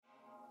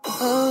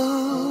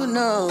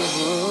no.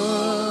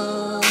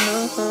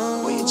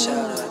 Where your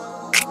child at?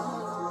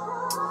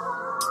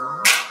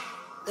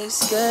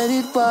 Let's get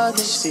it while the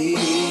sea.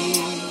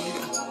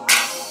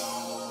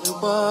 The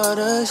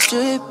water's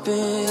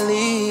dripping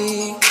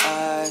leak.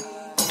 I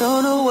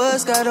don't know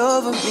what's got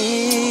over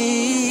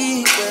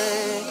me.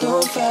 But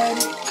don't fight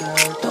it,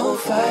 girl, don't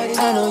fight it.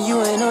 I know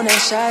you ain't on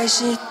that shy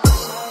shit.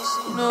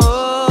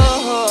 No,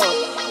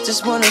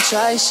 just wanna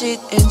try shit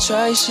and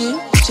try shit.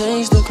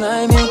 Change the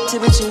climate,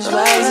 temperatures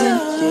rising.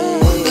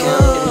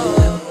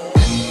 Yeah.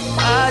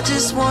 I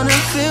just wanna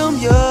film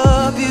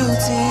your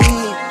beauty.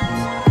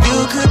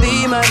 You could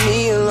be my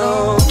me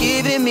alone,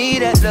 giving me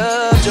that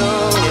love,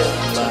 Joe.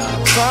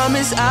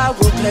 Promise I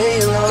will play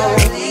along,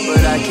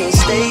 but I can't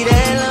stay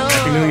that long.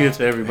 Happy New Year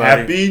to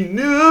everybody. Happy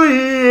New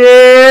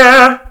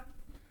Year!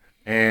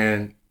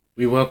 And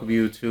we welcome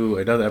you to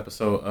another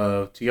episode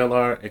of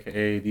TLR,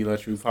 aka The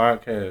Let You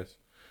Podcast.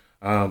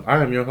 I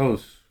am your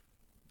host,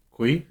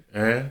 Quee,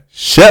 and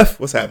Chef.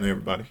 What's happening,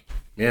 everybody?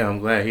 yeah, I'm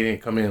glad he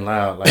didn't come in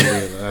loud like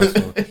the last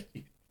one.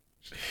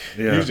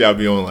 Yeah. Usually I'll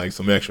be on like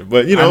some extra,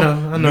 but you know,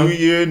 I know. New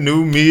Year,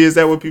 new me. Is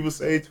that what people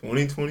say?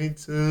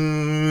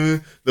 2022.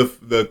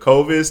 The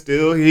COVID's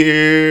still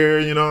here.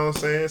 You know what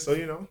I'm saying? So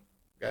you know,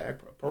 gotta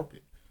act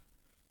appropriate.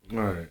 All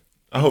right.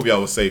 I hope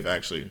y'all was safe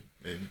actually.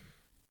 And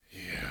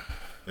Yeah,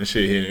 that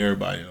shit hitting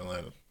everybody in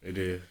Atlanta. it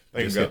did.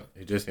 Thank God.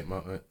 It just hit my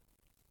aunt.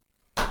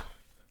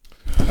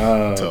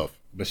 Tough.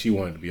 But she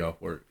wanted to be off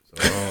work, so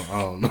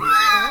I don't know.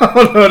 I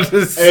don't know what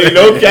to say. Hey,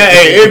 no cap.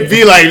 Hey, it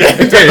be like that.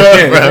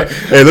 Bro.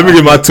 Hey, let me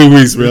get my 2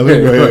 weeks, bro. Let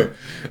me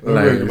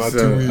get my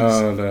 2 weeks.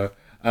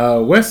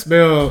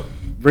 Westbell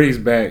brings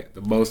back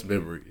the most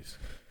memories.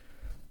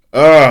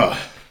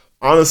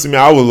 Honestly, man,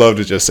 I would love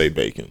to just say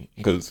bacon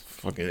because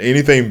fucking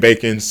anything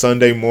bacon,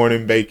 Sunday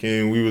morning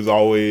bacon. We was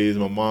always,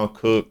 my mom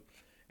cooked,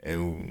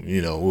 and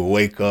you know we'll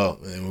wake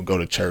up and we'll go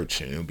to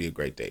church and it'll be a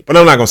great day. But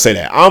I'm not gonna say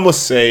that. I'm gonna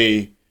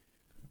say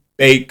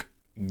baked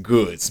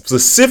goods,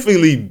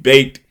 specifically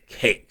baked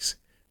cakes,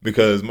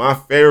 because my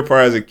favorite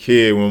part as a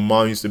kid when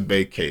mom used to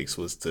bake cakes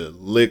was to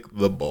lick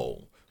the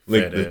bowl.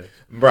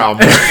 Bro,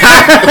 it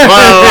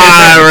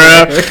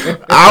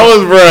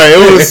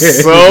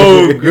was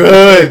so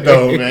good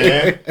though,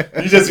 man.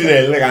 You just be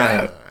there, like,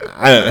 I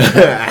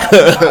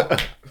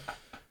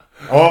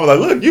was like,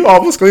 look, you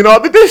almost cleaned all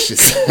the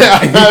dishes.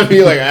 I'd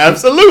be like,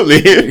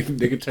 absolutely.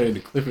 Nigga turned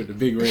the clip at the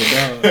big red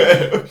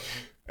dog.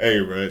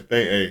 Hey, bro,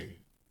 hey,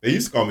 they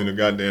used to call me the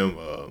goddamn.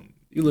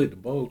 You let the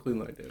bowl clean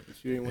like that, but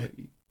you ain't want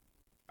to eat.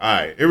 All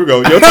right, here we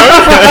go. Your turn.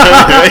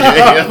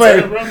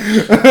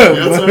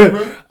 Your turn,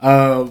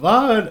 bro.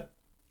 Mine,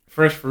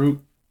 fresh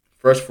fruit,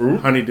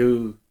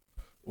 honeydew,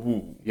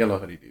 yellow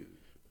honeydew.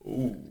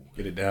 Ooh,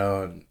 Get it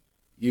down.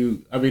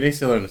 They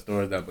still in the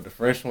stores now, but the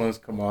fresh ones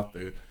come off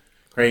the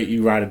crate.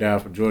 You ride it down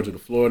from Georgia to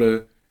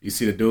Florida. You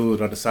see the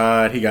dude on the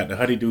side. He got the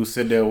honeydew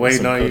sitting there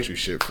waiting on you. country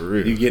shit for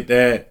real. You get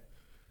that.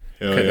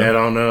 Hell Cut yeah. that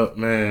on up,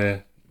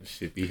 man.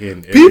 Shit be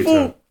hitting every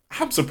time.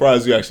 I'm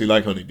surprised you actually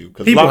like honeydew.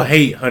 People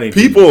hate honeydew.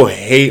 People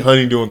hate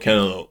honeydew and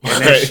cantaloupe.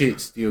 And that shit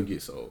still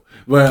gets sold.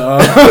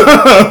 But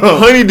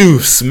honeydew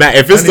smack.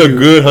 If it's a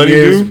good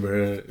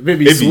honeydew, yes, it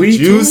be sweet,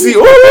 juicy.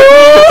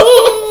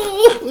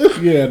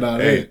 Yeah, nah.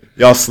 Hey,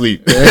 y'all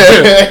sleep.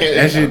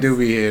 That shit do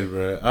be hitting,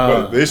 bro.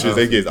 But this shit,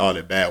 they get all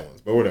the bad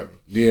ones. But whatever.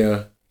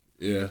 Yeah.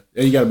 And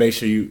you gotta make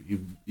sure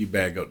you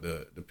bag up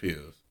the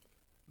pills,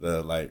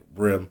 the like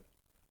rim.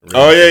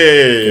 Oh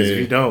yeah. Because if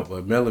you don't,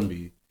 but melon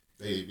be.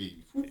 They be.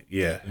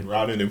 Yeah. And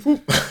routing and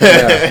whoop.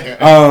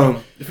 Yeah.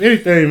 If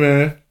anything,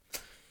 man.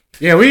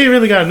 Yeah, we ain't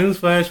really got a news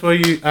flash for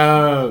you.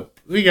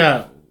 We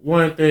got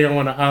one thing I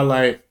want to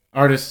highlight.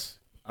 Artists,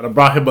 I done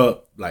brought him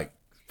up like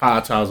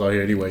 5 times on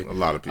here anyway. A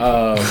lot of people.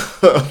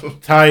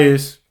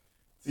 Tyus.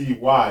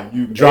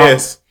 T-Y-U-S.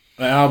 Dropped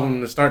an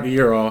album to start the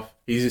year off.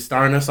 He's just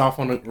starting us off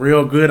on a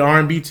real good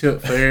R&B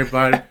tip for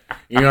everybody.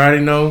 You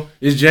already know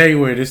it's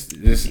January.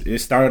 It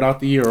started off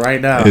the year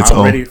right now.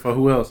 I'm ready for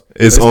who else.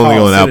 It's only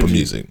on Apple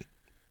Music.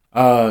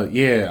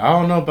 Yeah, I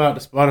don't know about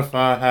the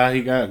Spotify, how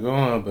he got it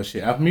going, but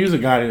shit, Apple Music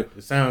got it,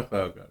 the SoundCloud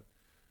got it.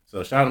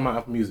 So shout out to my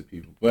Apple Music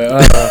people.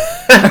 But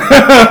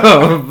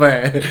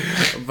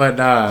but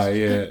nah,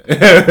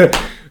 yeah.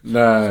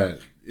 Nah,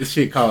 this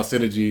shit called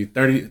Synergy.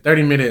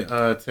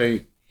 30-minute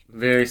tape,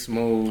 very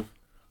smooth.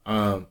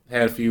 Had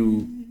a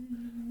few,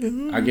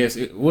 I guess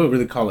we wouldn't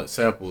really call it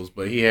samples,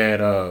 but he had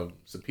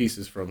some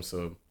pieces from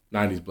some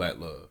 90s Black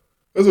Love.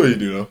 That's what you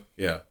do, though.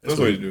 Yeah. That's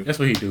what he do. That's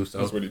what he do. So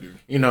that's what he do.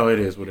 You know, it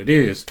is what it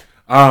is.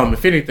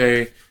 If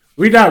anything,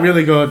 we not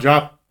really going to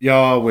drop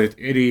y'all with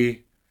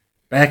any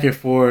back and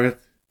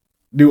forth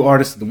new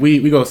artists of the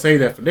week. We going to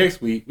save that for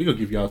next week. We going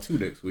to give y'all 2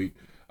 next week.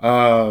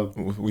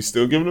 We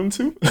still giving them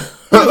 2?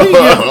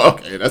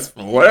 Okay, that's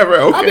whatever.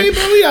 Okay. I mean,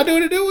 bro, we got to do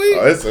it, do we?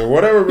 It's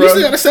whatever, bro. You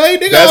still got to say,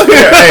 nigga. That's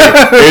fair.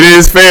 Hey, it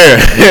is fair.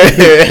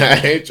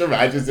 I ain't tripping.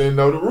 I just didn't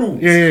know the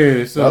rules.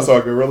 Yeah, so that's all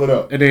I can roll it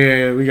up. And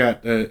then we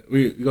got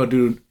we gonna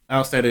do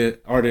outstanding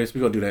artists.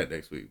 We gonna do that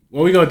next week.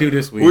 What we gonna do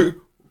this week?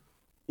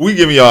 We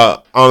giving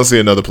y'all honestly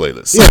another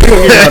playlist. Yeah, we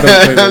gonna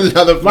give y'all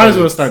another playlist. Might as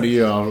well start the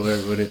year off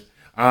with it.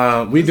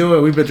 We do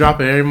it. We've been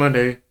dropping every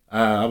Monday.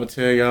 I'm gonna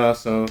tell y'all.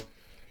 So,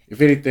 if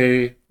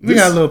anything, we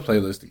got a little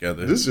playlist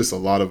together. This is just a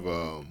lot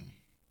of,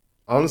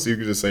 honestly, you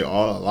could just say a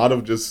lot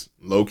of just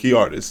low key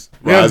artists,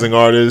 rising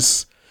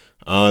artists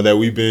that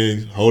we've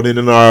been holding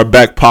in our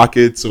back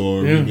pockets,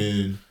 or we've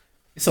been.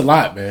 It's a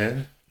lot,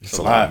 man. It's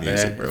a lot,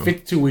 music, man. bro.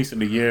 52 weeks in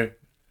the year.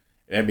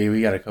 That means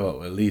we got to come up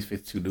with at least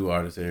 52 new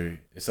artists every.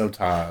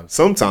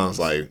 Sometimes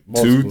like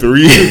multiple. 2,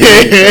 3.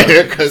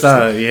 It's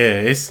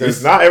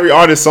not every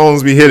artist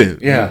songs be hitting.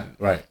 Yeah,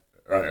 right.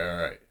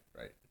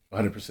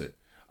 100%. Do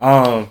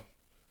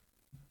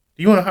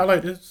you want to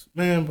highlight this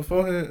man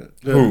beforehand?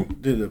 Who?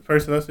 The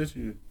person I sent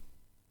you?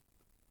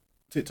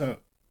 TikTok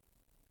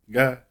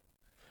guy.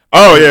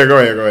 Oh yeah, go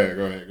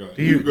ahead.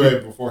 You go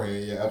ahead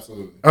beforehand. Yeah,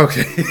 absolutely.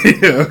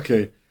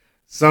 Okay.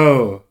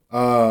 So,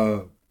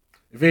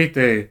 if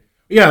anything,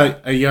 we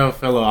got a young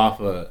fellow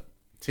off of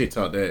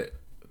TikTok that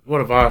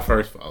one of our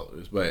first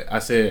followers. But I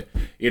said,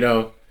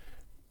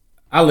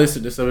 I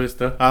listened to some of his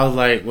stuff. I was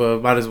like,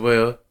 well, might as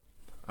well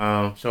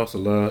show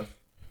some love.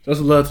 Show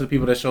some love to the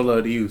people that show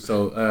love to you.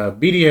 So,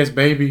 BDS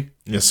Baby.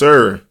 Yes,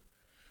 sir.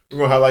 We're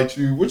gonna highlight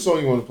you. Which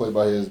song you want to play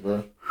by his,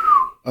 bro?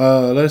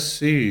 Let's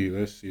see.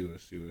 We're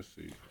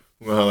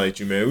gonna highlight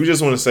you, man. We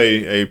just want to say,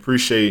 hey,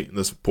 appreciate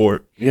the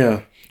support.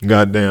 Yeah.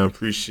 Goddamn,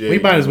 appreciate. We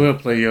might as well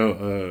play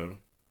your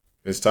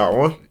his top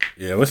one.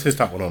 Yeah, what's his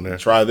top one on there?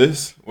 Try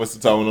This. What's the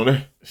top one on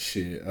there?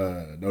 Shit,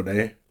 No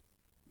Name.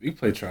 We can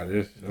play Try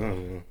This. I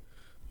don't know.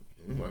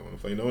 You might want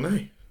to play No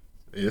Name.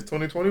 It's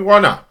 2020. Why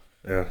not?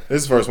 Yeah.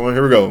 This is the first one.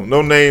 Here we go.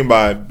 No Name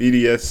by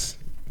BDS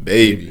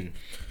Baby.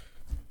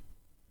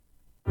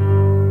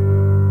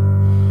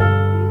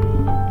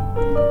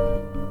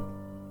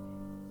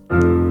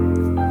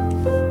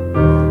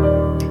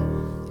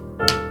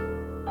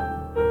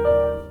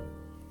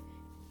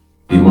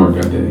 D-Mark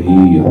got that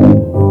heat.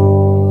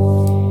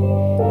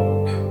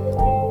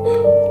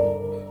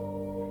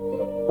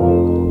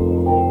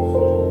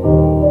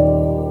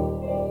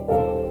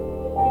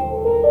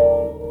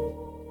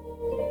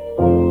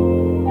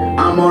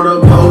 I'm on the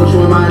porch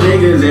with my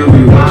niggas and we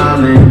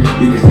wildin'.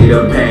 You can see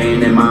the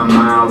pain in my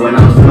mind when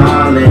I'm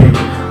smiling.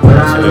 But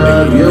I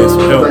love you,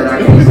 but I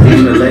can't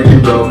seem to let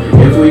you go.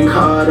 If we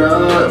caught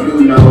up,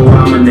 you know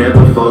I'ma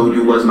never fold.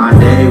 You was my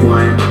day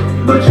one,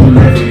 but you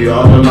left me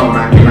all alone.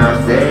 I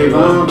cannot save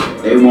them.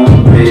 They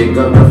won't pick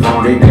up the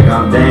phone, they think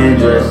I'm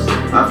dangerous.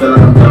 I feel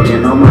like I'm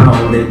talking on my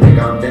own, they think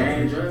I'm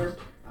dangerous.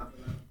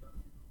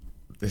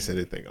 They said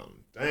they think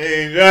I'm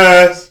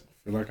dangerous.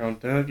 Feel like I'm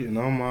thugging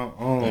on my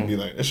own. That'd be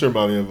like, that sure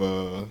remind me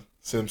of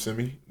Sim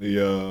Simmy.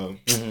 The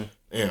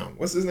damn,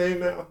 what's his name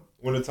now?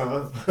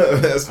 Wintertime.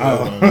 That's by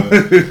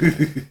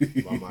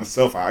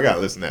myself. I gotta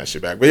listen to that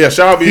shit back. But yeah,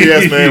 shout out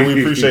BDS, man.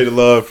 We appreciate the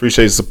love,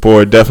 appreciate the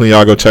support. Definitely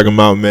y'all go check him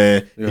out,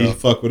 man. Yeah. He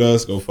fuck with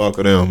us, go fuck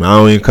with him. I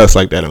don't even cuss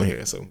like that on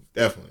here, so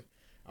definitely.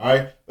 All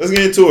right, let's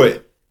get into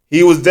it.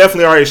 He was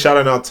definitely already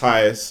shouting out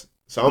Tyus,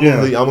 so I'm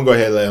gonna go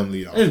ahead and let him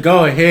lead off. Let's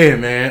go ahead,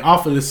 man.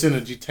 Off of the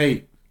Synergy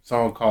tape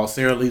song called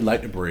Sarah Lee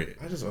Like the Bread.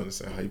 I just don't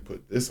understand how you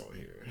put this on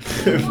here.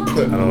 I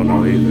don't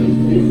know either.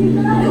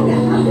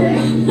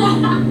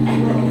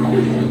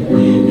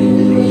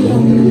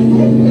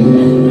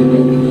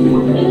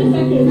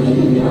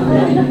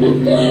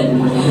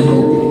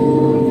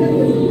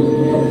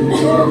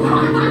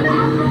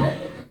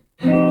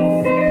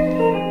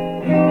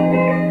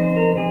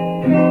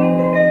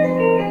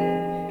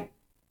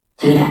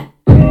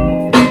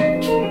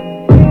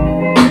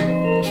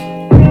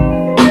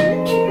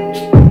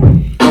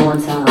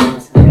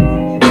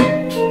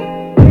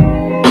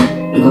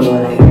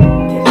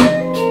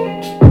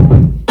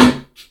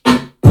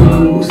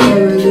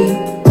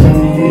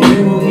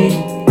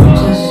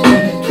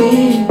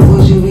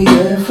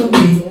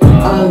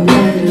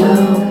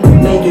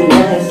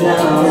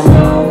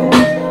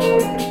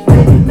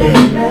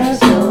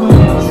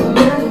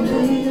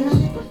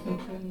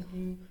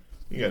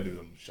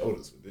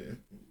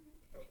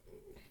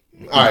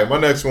 My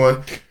next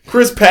one,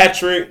 Chris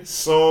Patrick,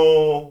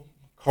 song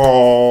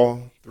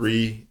called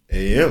 3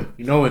 a.m.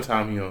 You know what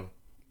time he on?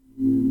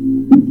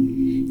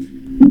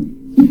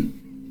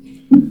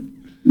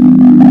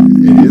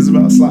 It is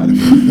about sliding.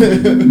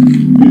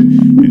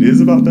 It is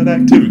about that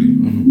activity.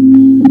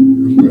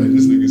 Right,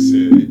 this nigga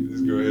said,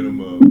 this girl hit him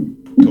up,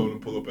 told him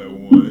to pull up at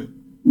 1:30,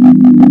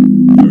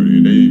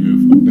 and they didn't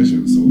even fuck. That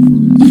shit was so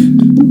funny.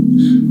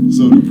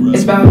 So depressing.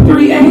 It's about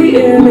 3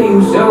 a.m. and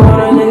you still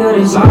want a nigga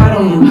to slide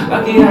on you.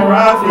 Lucky I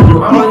ride for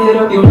you. I'ma hit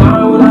up your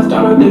line when I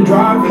start up the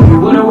drive for you.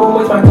 Wouldn't want to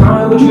waste my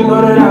time, but you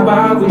know that I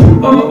vibe with you.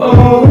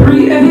 Oh,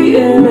 3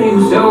 a.m. and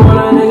you still want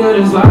a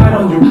nigga to slide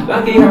on you.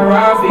 Lucky I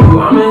ride for you.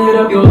 I'ma hit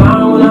up your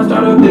line when I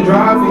start up the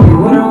drive for you.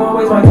 Wouldn't want to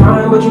waste my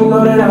time, but you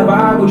know that I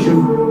vibe with you.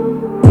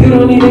 You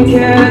don't even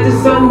care that the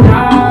sun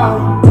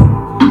down.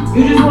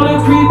 You just wanna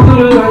creep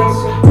through the lights.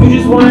 You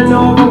just wanna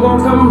know if I'm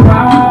gonna come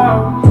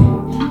around.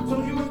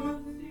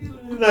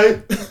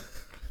 Night.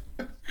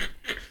 I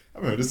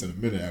haven't heard this in a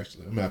minute,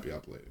 actually. I'm happy I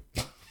played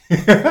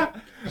it.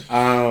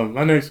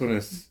 My next one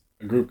is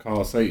a group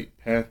called Saint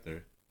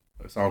Panther,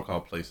 a song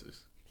called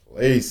Places.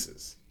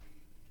 Places.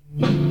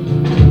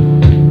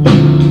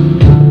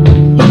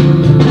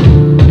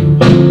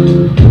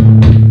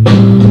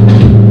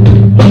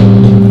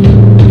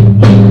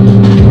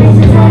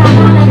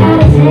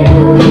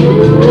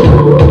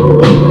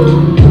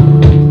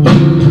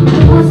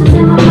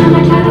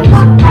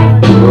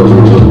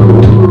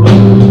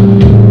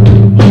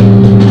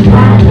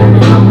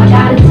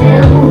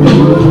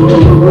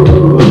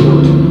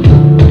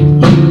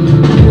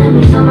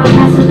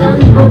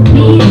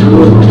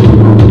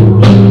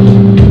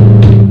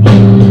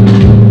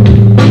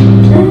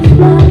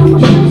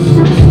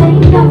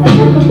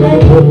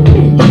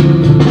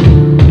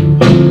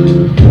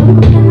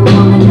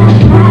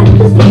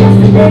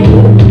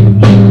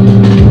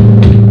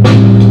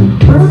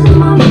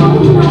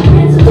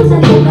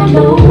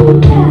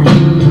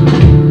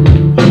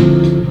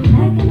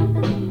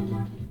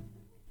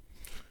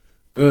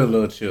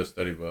 little chill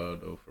study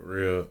vibe though, for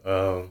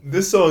real.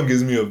 This song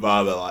gives me a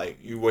vibe that like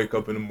you wake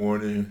up in the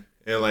morning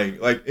and like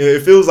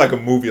it feels like a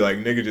movie, like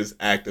nigga just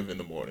active in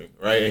the morning,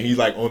 right? And he's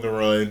like on the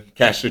run,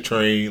 catch the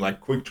train,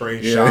 like quick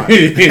train shot.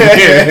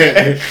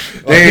 They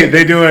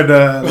doing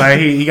like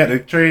he got the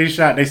train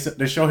shot. They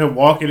show him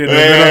walking in the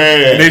middle,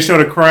 and they show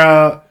the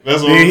crowd.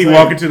 That's what then I'm he saying.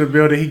 walk into the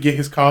building, he get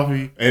his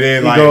coffee, and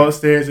then he like go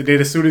upstairs, and then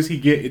as soon as he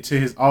get into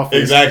his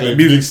office, exactly the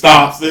music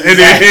stops. That's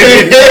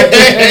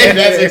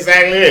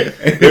exactly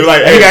it. They're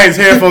like, he got his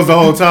headphones the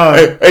whole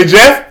time. Hey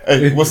Jeff,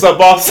 hey, what's up,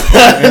 boss?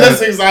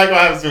 That's exactly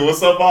what happens to me.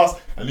 What's up, boss?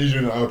 I need you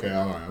to know. Okay,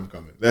 all right, I'm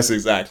coming. That's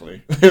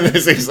exactly the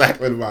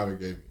vibe it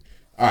gave me.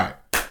 All right,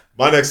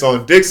 my next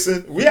song,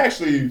 Dixon. We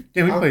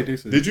played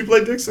Dixon. Did you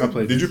play Dixon? I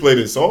played. Did you play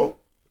this song?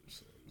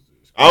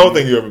 I don't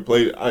think you ever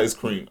played it. It's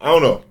Cream. I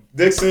don't know.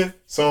 Dixon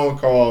song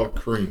called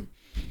Cream.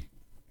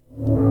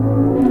 I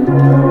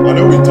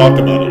know we talked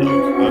about it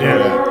though. I know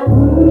that.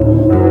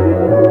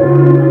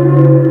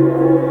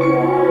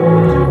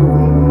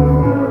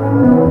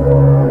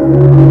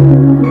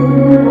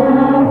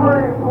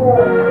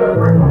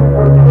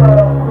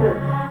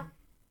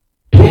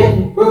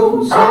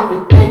 Rules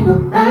everything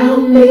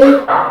around me.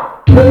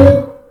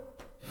 You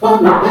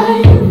for me,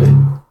 baby.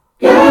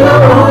 Girl, I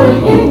wanna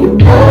hear you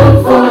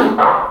play for it.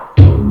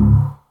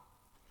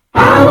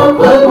 I'ma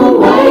put my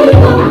weight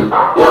on it.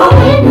 Don't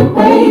make me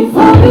wait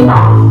for me.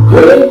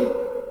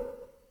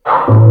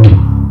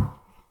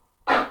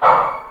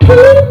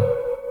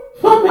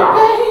 For me,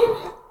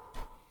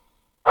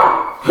 baby.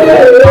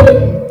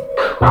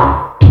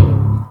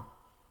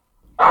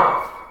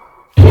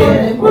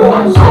 It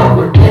rules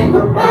everything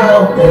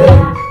around me.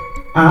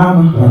 I'm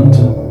a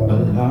hunter, a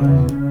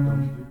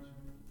lion.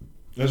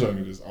 That song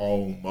is just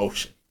all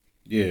motion.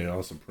 Yeah,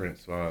 on some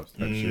Prince vibes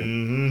type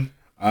Mm-hmm.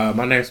 shit.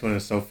 My next one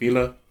is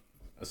Sophia,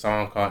 a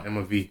song called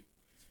M.V.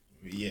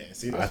 Yeah,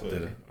 see, that's what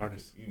the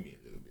artist. you mean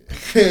a little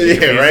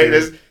bit. Yeah, right.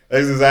 That's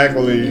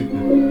exactly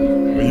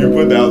when you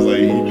put that. I was like,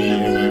 he be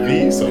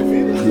MVP,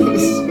 Sophia.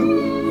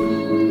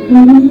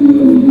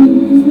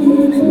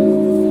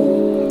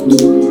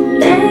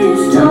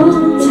 There's no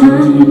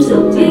time to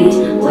be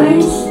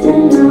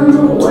wasting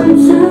on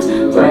what's a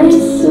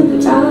race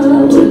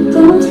about. We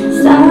gon'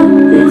 stop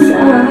this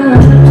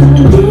out.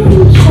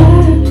 Been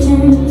trapped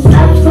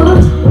inside for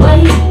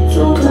way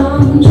too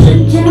long.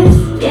 Should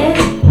just get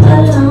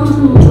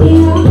along. We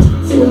all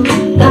too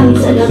got me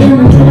stuck up in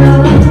my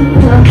middle.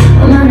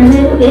 I'm on a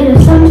little bit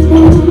of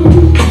something.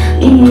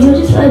 Me and you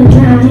just for the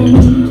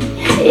night.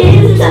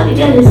 It's a topic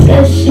of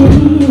discussion.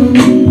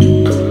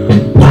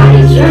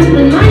 Drunk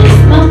when mine is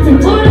melting,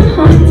 boredom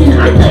haunting. I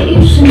thought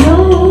you should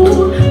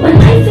know. When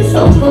life is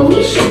over,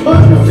 we should book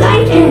a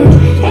flight and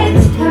head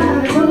to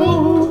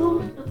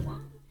Cairo.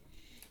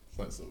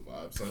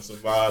 Sense of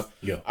vibe.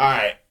 Yeah. All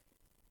right.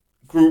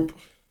 Group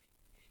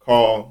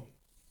called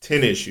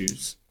 10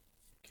 Issues.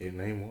 Okay,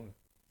 name one.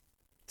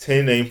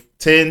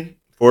 10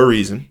 for a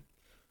reason.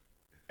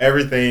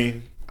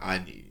 Everything I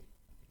need.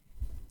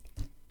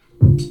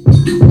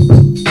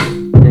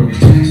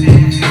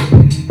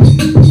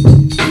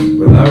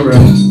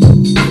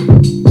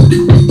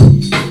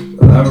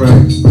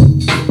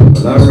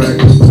 Alright.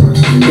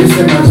 It's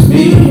in my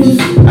speech.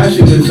 I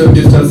should have took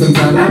this stuff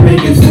sometimes. I make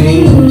it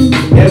seem.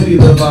 Yeah, we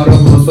love all the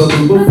most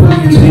fucking before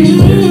you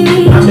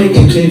leave. I'm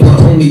making change my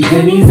only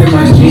pennies in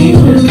my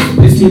jeans.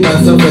 This keep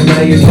myself and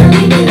now it's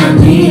everything I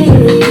need.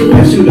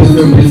 I should have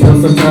took this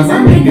stuff sometimes.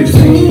 I make it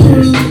seem.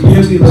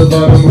 Yeah, we love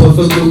all the most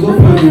fucking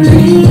before you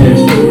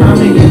leave. I'm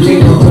making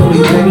change my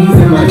only pennies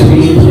in my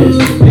jeans.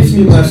 This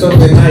keep myself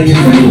and now it's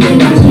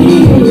everything I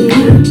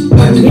need.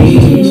 I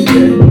need.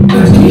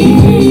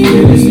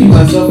 This keep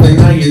myself and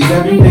now it's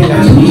everything I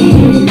need.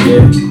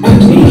 I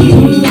need.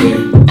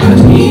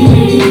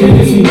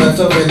 This keep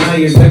myself and now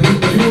it's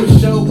everything. Do a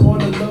show on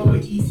the Lower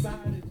East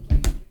Side.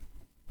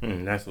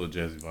 Nice little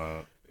jazzy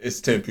vibe. It's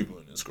 10 people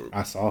in this group.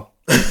 I saw.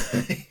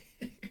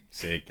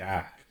 Said,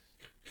 God,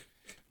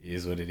 it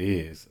is what it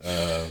is.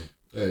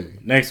 Hey,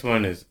 Next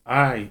one is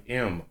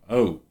IMO.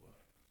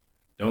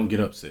 Don't get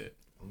upset.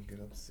 don't get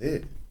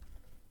upset.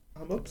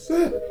 I'm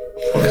upset.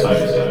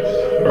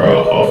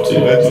 Bro, off to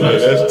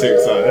That's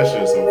TikTok. That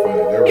shit's so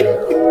funny. There we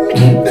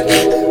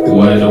go.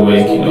 wide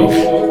awake, you know.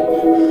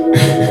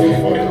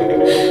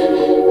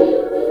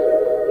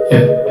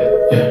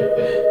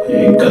 You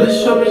ain't gotta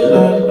show me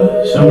love,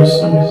 but show me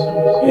some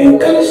respect. You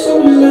ain't gotta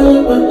show me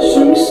love, but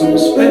show me some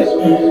respect.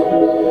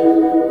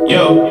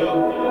 Yo,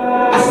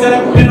 I said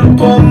I've been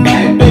up all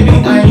night, baby,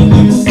 I ain't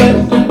even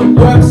slept.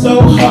 Worked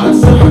so hard,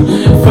 so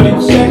for the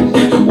check.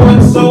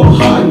 Worked so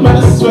hard, but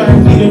I swear I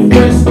need a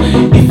rest.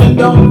 If you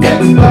don't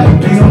text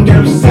back, please don't get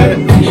upset.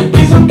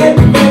 Please don't get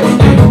vexed.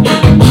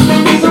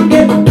 Please don't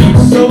get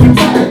so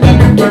tired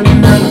that I'm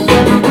running out of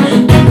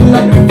breath. Feeling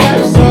like a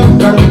five, so I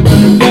gotta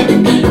turn it back.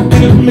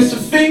 Didn't miss a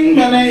thing,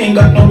 man, I ain't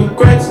got no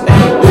regrets.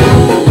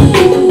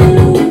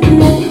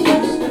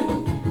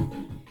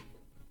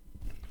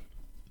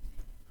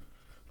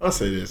 I'll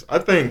say this. I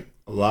think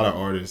a lot of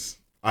artists,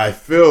 I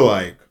feel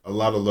like a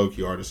lot of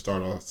low-key artists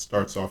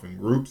starts off in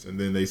groups and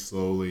then they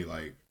slowly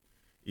like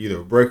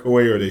either break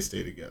away or they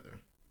stay together.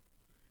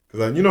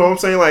 Because, you know what I'm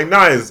saying? Like,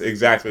 not as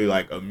exactly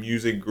like a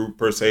music group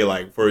per se.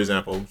 Like, for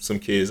example, some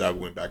kids I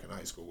went back in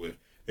high school with,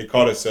 they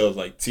call themselves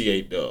like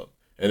T.A. Dub.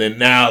 And then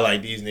now,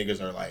 like, these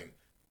niggas are like,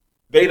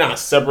 they not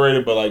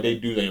separated, but like they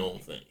do their own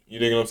thing. You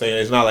know what I'm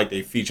saying? It's not like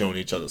they feature on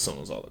each other's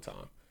songs all the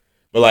time.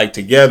 But like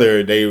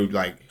together, they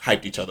like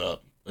hyped each other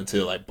up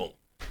until like boom.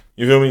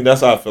 You feel me?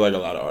 That's how I feel like a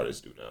lot of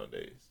artists do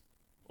nowadays.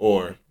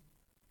 Or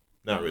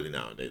not really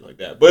nowadays like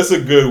that. But it's a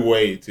good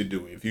way to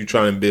do it. If you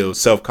try and build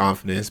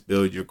self-confidence,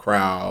 build your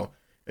crowd,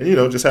 and, you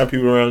know, just have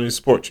people around you to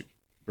support you.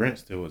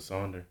 Brent's still with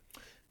Sonder.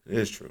 It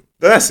is true.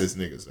 That's his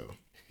niggas, though.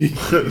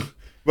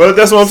 But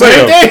that's what I'm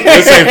saying.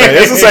 It's the same thing.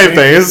 It's the same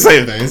thing. It's the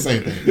same thing. It's the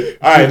same thing.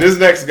 All right, this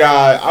next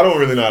guy, I don't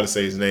really know how to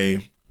say his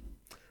name.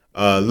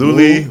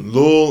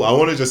 Lul. I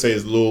want to just say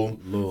it's Lul.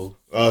 Lul.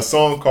 A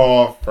song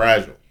called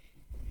Fragile.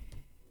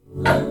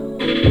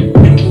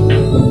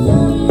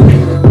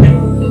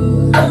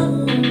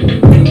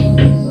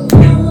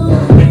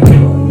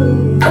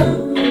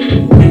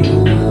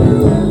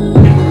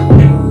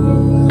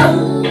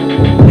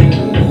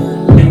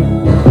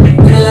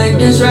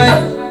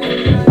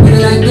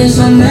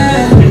 On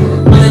that,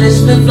 all of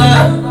this flip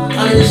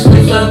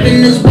flop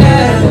in this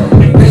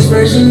bag. Best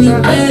version you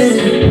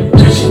been,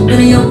 just you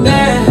been in your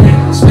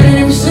bag. Spend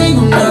it every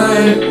single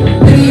night.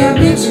 Maybe I've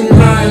been too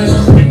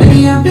nice,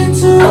 maybe I've been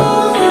too.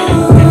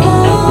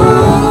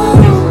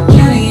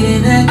 Trying to get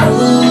in that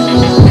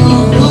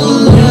groove.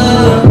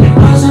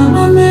 All the time I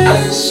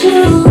miss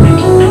you,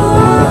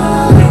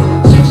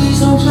 so please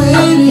don't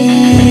play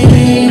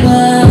me.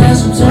 But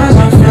sometimes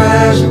I'm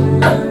fragile.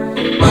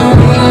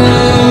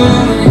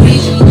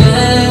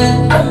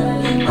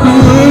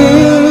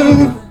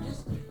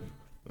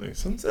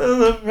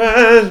 Sometimes I'm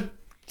fragile.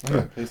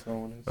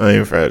 I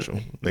ain't fragile.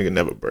 Nigga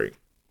never break.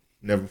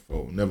 Never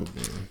fold. Never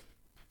bend.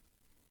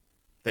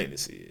 Think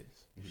this is.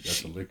 You got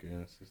the liquor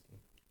in the system.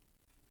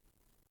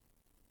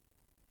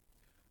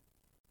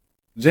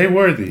 Jay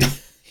Worthy.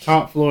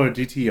 Top floor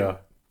GTR.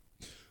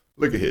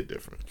 Liquor hit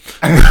different.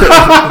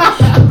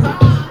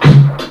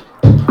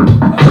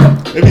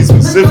 Maybe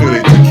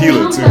specifically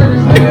tequila too.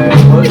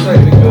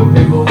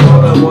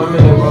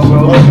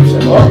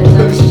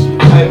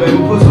 Hey baby,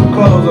 put some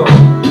clothes on.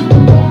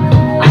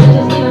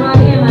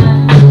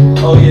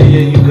 Oh yeah,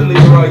 you can leave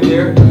it right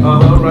there.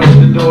 Right at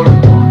the door.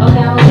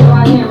 Okay, I'll leave it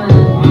right here, man.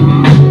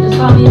 Just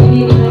call me if you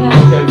need anything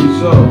else. Okay, be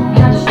sure.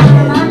 And I just want to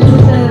remind you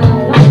to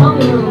don't smoke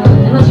in the room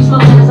unless you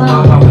smoke in the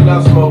zone. We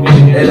not smoking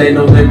in here. It ain't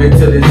no limit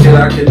to this shit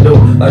I can do.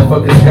 Like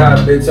fucking sky,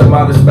 bitch, I'm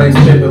out of space,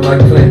 pimpin' like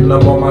Clinton,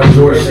 I'm on my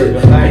George shit.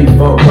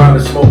 P-Funk,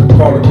 riding, smoking,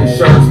 calling me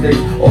shirt sticks.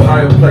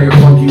 Ohio player,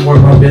 funky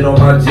work, I've been on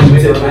my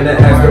G-tip. And the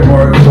Aston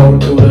Martin flowing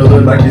through the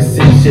hood like the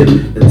sea ship.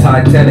 The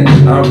Titanic,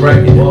 I'm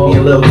wrecking. Me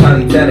and Lil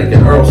Tiny Tanic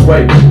and Earl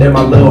Sway. They're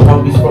my little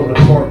homies from the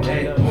court.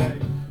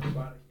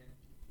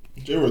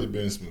 Jay Worthy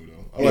been smooth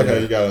though. I like how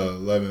you got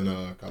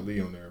 11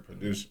 Khalid on there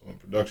on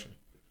production.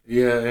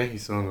 Yeah, and he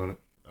sung on it.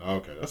 Oh,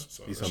 okay, that's what's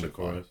up. He's on the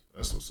chorus.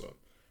 That's what's up.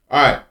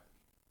 All right.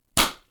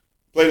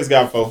 Play this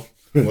guy before.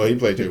 Well, he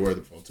played Jay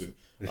Worthy before too.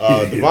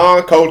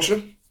 Devon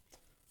Culture.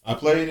 I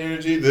played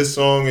Energy. This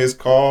song is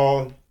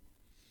called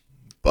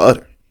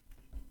Butter.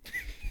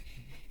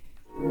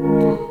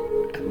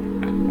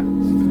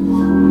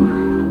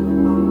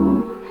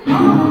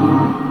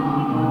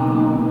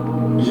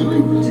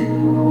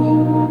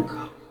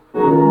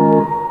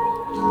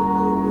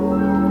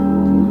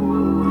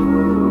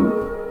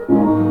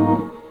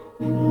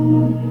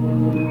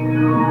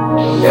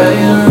 Yeah,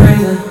 you're the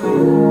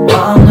reason why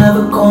I'm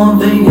never going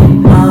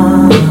vegan.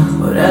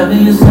 Whatever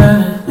you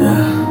serve,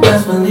 yeah,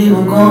 best believe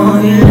I'm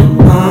going get it.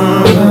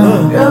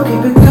 Girl,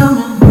 keep it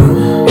coming.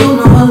 You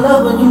know I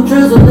love when you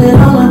drizzle it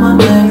all on my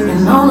back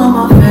and all on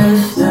my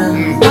face. Yeah,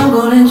 I'm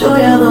gonna enjoy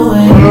either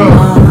way.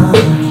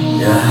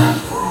 Yeah,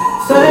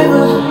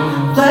 flavor,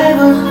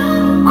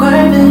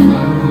 craving,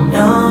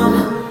 young,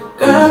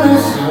 girl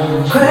is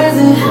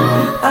crazy.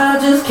 I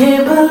just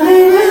can't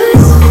believe it.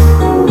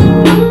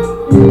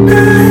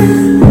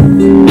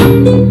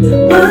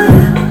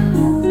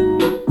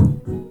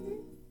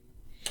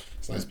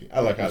 I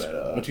like how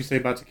that. What you say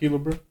about tequila,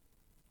 bro?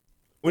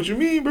 What you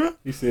mean, bro?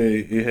 You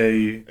said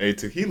Hey,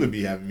 tequila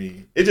be having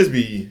me. It just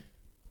be.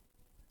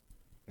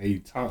 Hey, you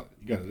talk.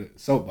 You got a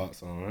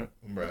soapbox on, right?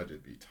 Bro, I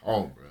just be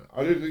tall, bro.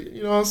 I just,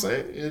 you know what I'm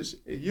saying? It's,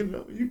 you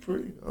know, you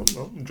pretty. I'm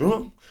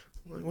drunk.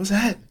 I'm like, what's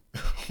happening?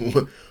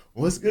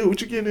 What's good? What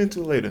you getting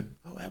into later?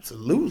 Oh,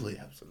 absolutely.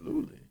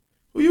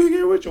 Who you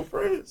here with? Your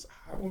friends?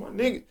 I want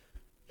my nigga.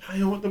 I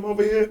don't want them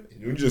over here.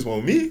 You just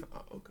want me?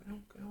 Oh, okay.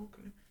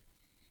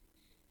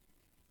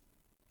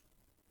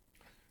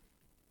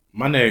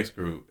 My next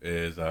group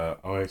is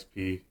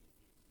OXP.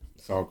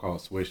 A song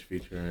called Swish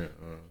featuring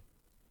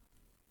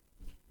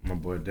my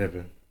boy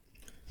Devin.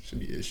 Should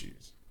be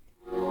issues.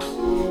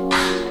 Look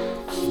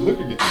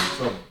at getting in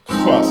trouble.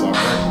 That's why I stopped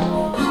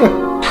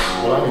drinking.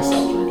 But I need to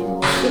stop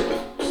drinking.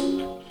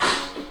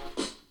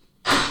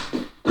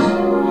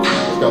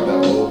 It's got that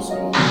old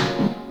school.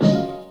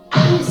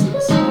 What is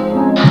this?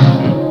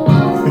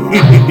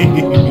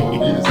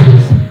 What is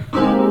this?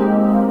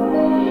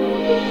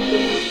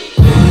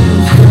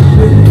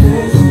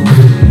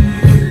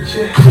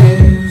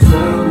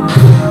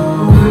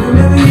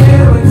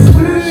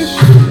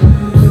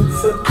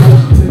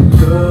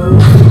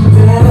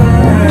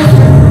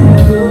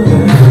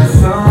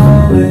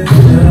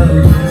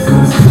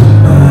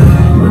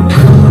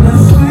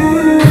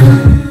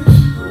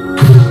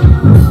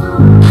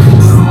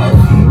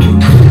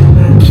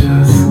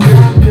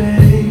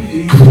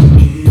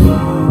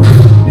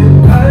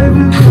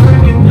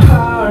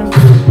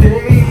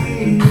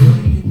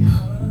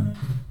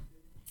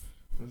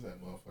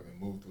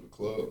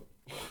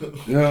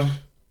 Yeah.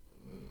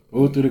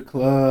 Move through the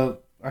club.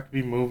 I could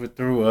be moving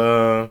through.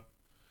 I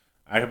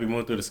could be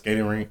moving through the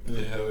skating rink.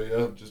 Yeah, hell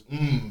yeah. Just I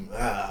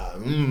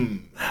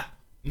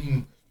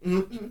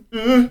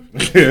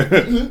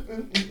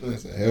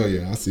said, hell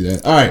yeah, I see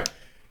that. All right.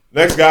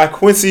 Next guy,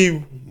 Quincy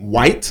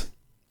White.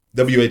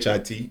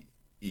 WHITE.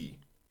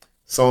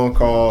 Song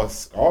called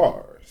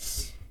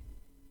Scars.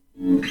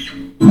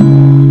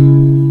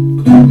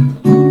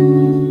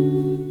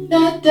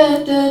 Da,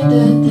 da, da, da,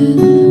 da.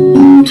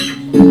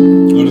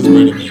 Oh, this is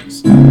Brandon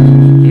Banks.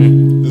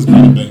 This is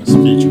Brandon Banks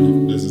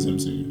featuring. This is him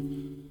singing.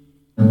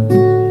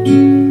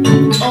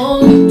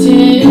 Only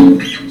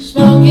 10,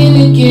 smoking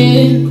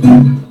again.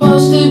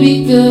 Supposed to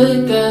be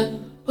good, got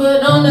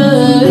put on the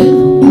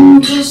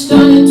hood. Just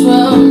turned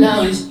 12,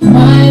 now he's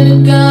buying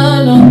a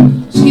gun.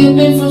 I'm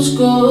skipping from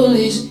school,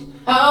 he's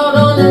out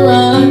on the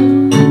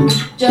run.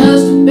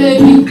 Just a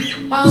baby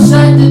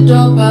outside the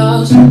dope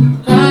house,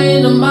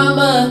 crying to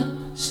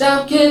mama,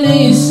 stop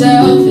killing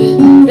yourself.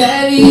 And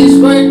daddy is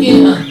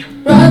working,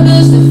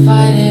 brothers to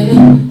fight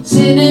it,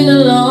 sitting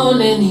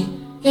alone and he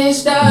can't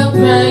stop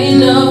crying.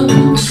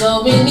 No,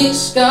 so many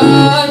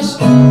scars.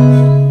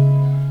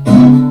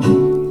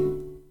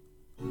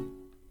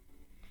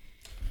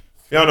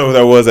 If y'all know who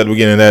that was at the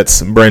beginning,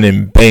 that's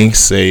Brandon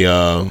Banks,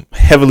 a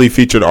heavily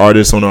featured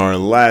artist on our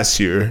last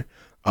season,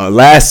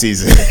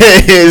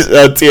 his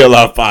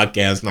TLR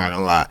podcast. Not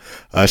gonna lie,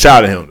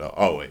 shout out to him though,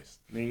 always.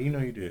 Man, you know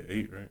you did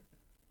 8, right?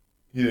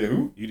 You did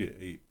who? You did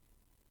 8.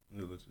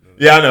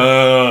 Yeah, I know.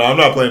 No, I'm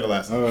not playing the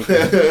last one.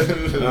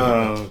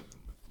 Okay.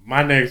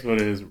 My next one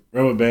is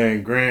Rubber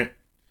Band Grant,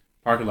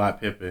 Parking Lot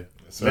Pippin.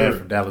 Yes, Man sir.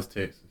 from Dallas,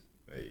 Texas.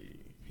 Hey,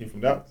 he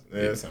from Dallas?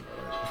 Yeah, that's not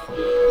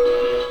right.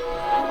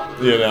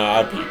 Yeah, nah,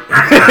 I peep.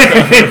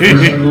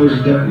 St. Louis is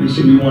definitely a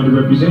city we wanted to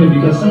represent it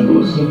because St.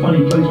 Louis is a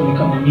funny place when it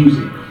comes to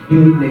music. You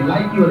know, they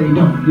like you or they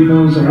don't. You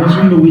know, so once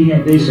we knew we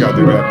had their Got support,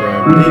 the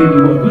goddamn- we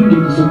figured well, we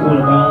get the support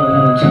of our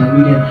own hometown.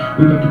 We can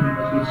pretty much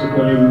get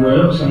support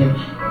everywhere else, and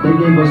they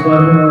gave us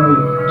that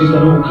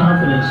whole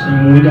confidence. And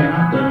when we got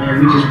out there, man,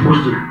 we just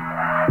pushed it.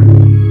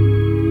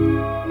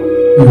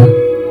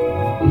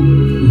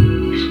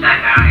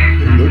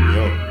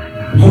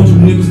 Hold you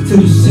niggas to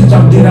the shit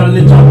y'all did, I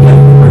let y'all play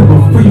for free.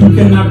 But free, you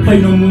cannot play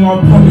no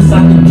more, I promise I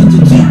can get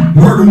your G.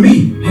 Murder me,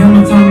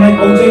 hammer time like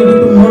OJ with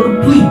the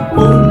murder plea.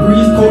 4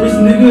 degrees, coldest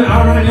nigga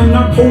out, I am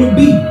not polar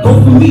B. Go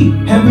for me,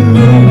 having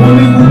million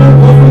women who gon'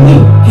 go for me.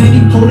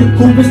 Candy coated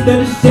coupe instead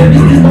of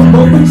Chevys, this gon'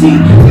 go for T.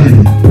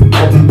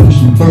 I've been through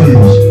some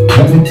things.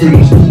 I've been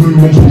taking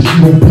student loans so she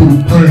don't feel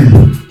the pain.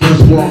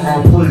 That's why I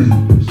pray.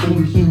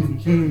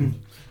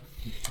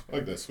 I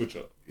like that switch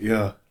up.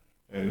 Yeah.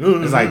 And,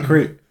 It's like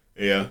Crit.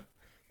 yeah.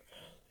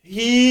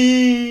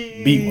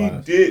 He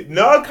Beat-wise. did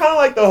no, kind of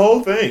like the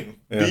whole thing.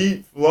 Yeah.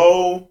 Beat,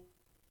 flow.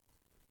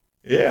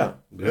 Yeah.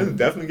 Yeah. It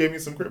definitely gave me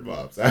some Crip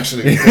vibes,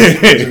 actually.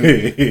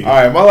 All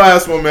right, my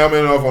last one, man. I'm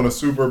ending off on a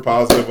super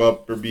positive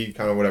upbeat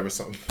kind of whatever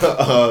something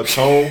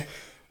tone.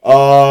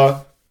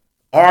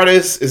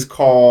 Artist is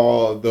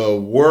called the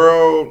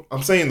world.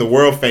 I'm saying the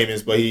world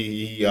famous, but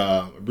he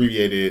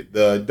abbreviated it.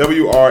 The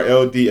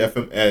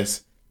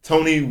WRLDFMS.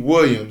 Tony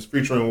Williams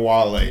featuring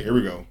Wale. Here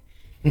we go.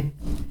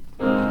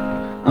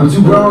 I'm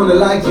too grown to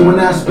like you when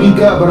I speak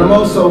up, but I'm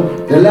also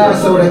the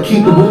lasso that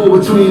keep the bull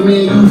between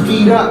me and you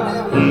feet up.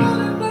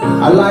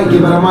 I like you,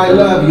 but I might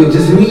love you,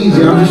 just need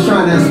you. I'm just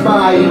trying to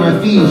inspire you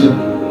and feed you.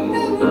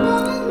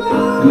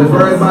 And if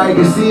everybody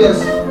can see us,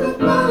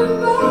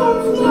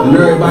 then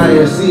everybody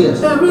will see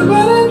us.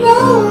 Everybody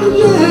knows,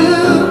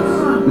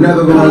 yeah.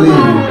 Never gonna leave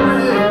you.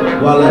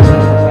 Well, I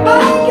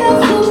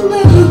guess we'll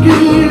never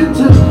get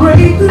to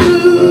break the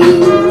news.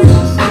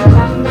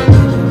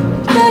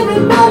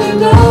 Everybody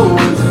knows.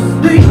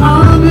 They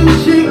are been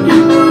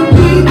shaking what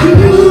we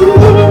do.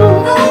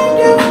 I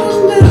guess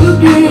we'll never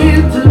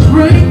get to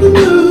break the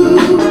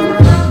news.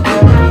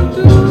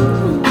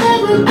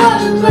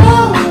 Everybody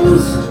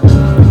knows.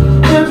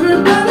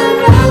 Everybody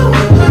knows.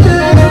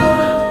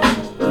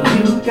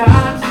 You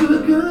got the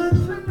good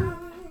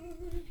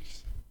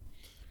times.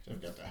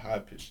 I've got the high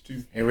pitch too.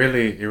 It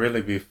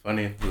really be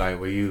funny, like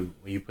when you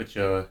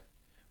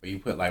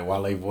put like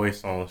Wale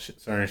voice on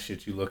certain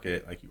shit you look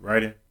at, like you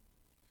writing,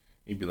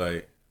 you be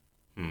like,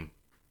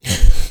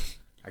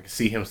 I can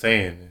see him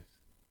saying this.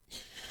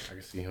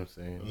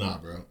 Nah,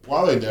 bro.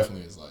 Wale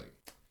definitely is like.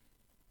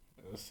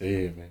 Let's see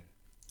it, man.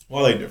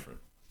 Wale different.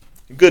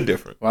 Good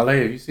different. Wale,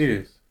 if you see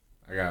this,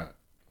 I got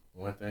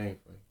one thing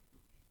for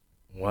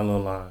you. One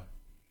little line.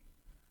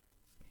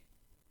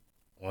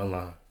 One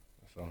line.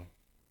 That's all.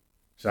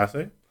 Should I say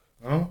it?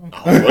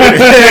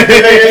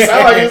 It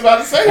sound like he was about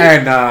to say it.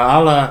 And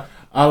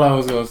all I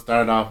was gonna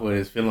start off with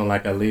is feeling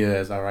like Aaliyah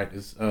as I write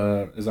this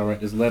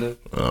letter.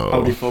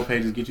 All these 4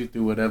 pages get you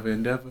through whatever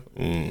endeavor.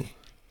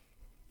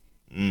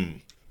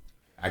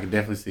 I can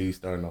definitely see you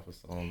starting off a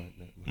song like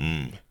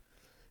that.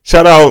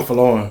 Shout out. For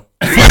Lauren.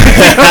 That's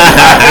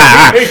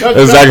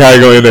exactly how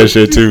you gonna end that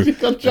shit too.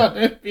 Gonna drop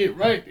that bit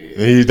right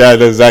there.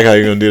 That's exactly how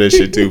you gonna do that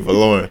shit too for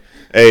Lauren.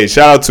 Hey,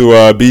 shout out to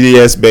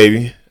BDS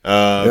baby.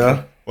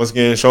 Yeah. Once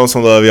again, show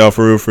some love, y'all,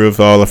 for real,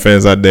 for all the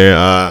fans out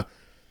there.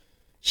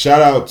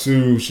 Shout out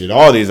to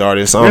all these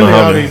artists. I don't Really, know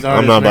how all many. these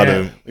artists, I'm not about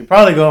man. to. We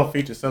probably gonna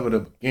feature some of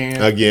them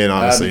Again,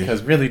 honestly.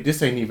 because really,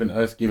 this ain't even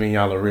us giving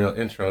y'all a real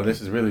intro.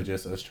 This is really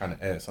just us trying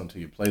to add something to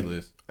your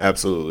playlist.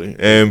 Absolutely,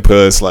 and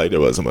plus, like,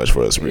 there wasn't much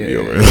for us to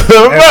review.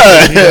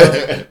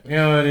 Yeah. You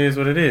know, it is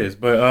what it is.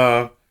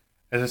 But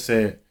as I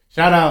said,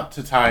 shout out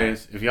to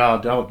Tyus. If y'all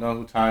don't know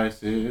who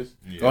Tyus is,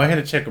 go ahead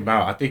and check him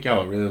out. I think y'all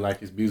would really like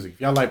his music.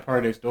 If y'all like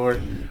Party Next Door,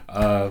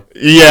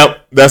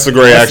 Yep, that's a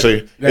great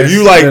actually. If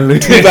you like really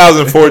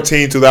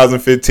 2014,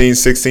 2015,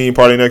 16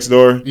 Party Next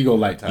Door, you gonna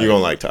like Tyus. You're gonna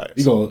like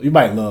Tyus. You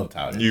might love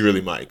Tyus. You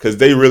really might, because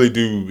they really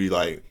do be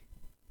like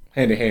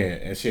hand in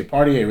hand and shit.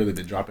 Party ain't really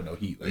been dropping no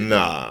heat.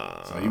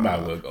 Nah, so you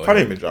might well go.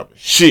 Party ain't been dropping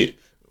shit.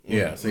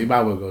 Yeah, so you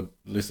might well go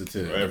listen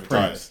to the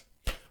Prince.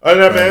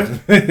 Other than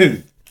that,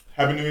 man,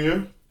 Happy New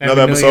Year.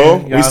 Another New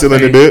episode. Year. We still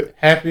in the bit.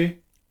 Happy,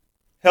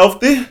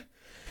 healthy,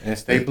 and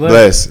stay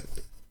blessed.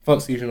 Blessed.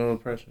 Fuck seasonal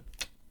depression.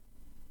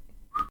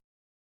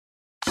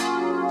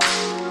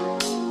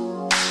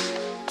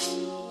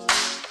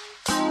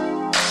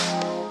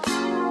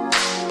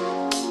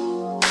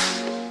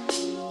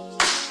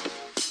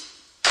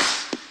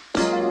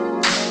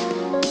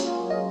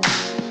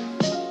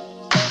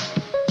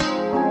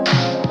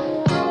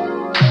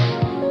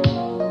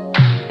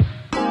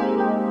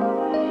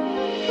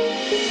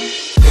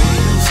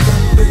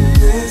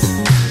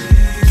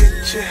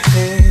 Get your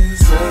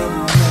hands up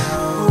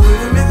now.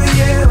 Wave 'em in the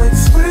air like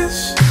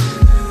swish.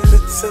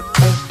 It's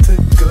about to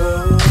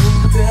go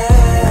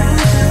down.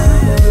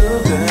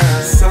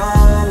 It's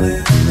all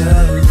in the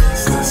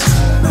list. 'Cause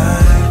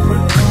tonight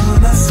we're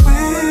gonna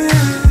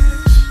switch.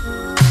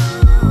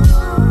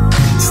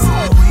 It's the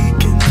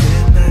weekend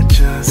and I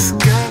just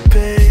got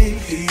paid.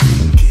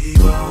 Keep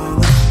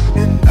rolling.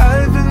 And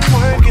I've been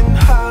working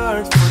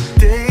hard for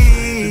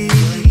days.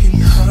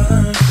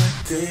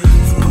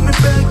 Put me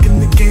back in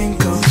the game,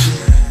 coach.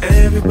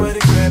 Everybody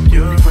grab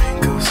your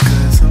raincoats,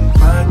 'cause I'm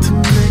about to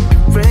make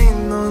it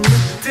rain on the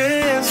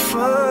dance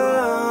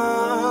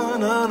floor.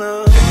 No, no,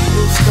 ain't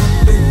no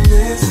stopping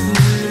this.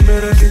 You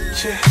better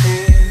get your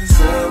hands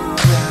up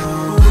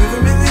now. Wave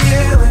 'em in the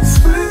air like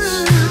swish.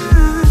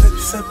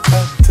 It's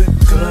about to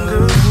go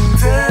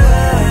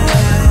down.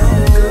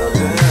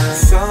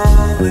 It's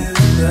all in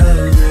the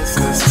wrist.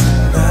 'Cause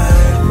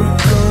tonight we're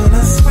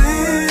gonna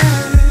switch.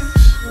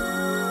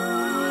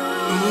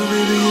 Ooh,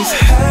 baby, it's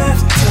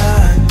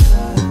halftime.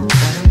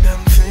 And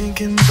I'm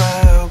thinking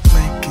about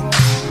making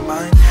you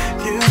mine.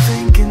 You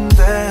thinking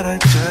that I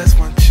just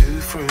want you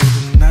for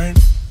the night.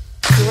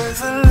 'Cause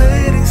the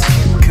ladies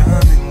keep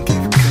coming,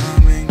 keep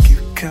coming,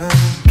 keep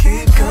coming,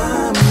 keep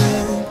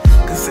coming.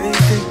 'Cause they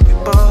think we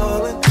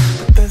ballin',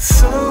 but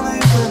that's only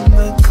when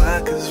the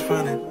clock is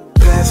running.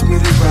 Pass me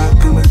the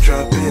rock, I'ma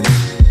drop it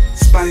in.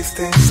 Spice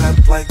things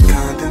up like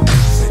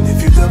condiments. And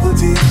if you double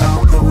D,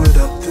 I'll blow it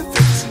up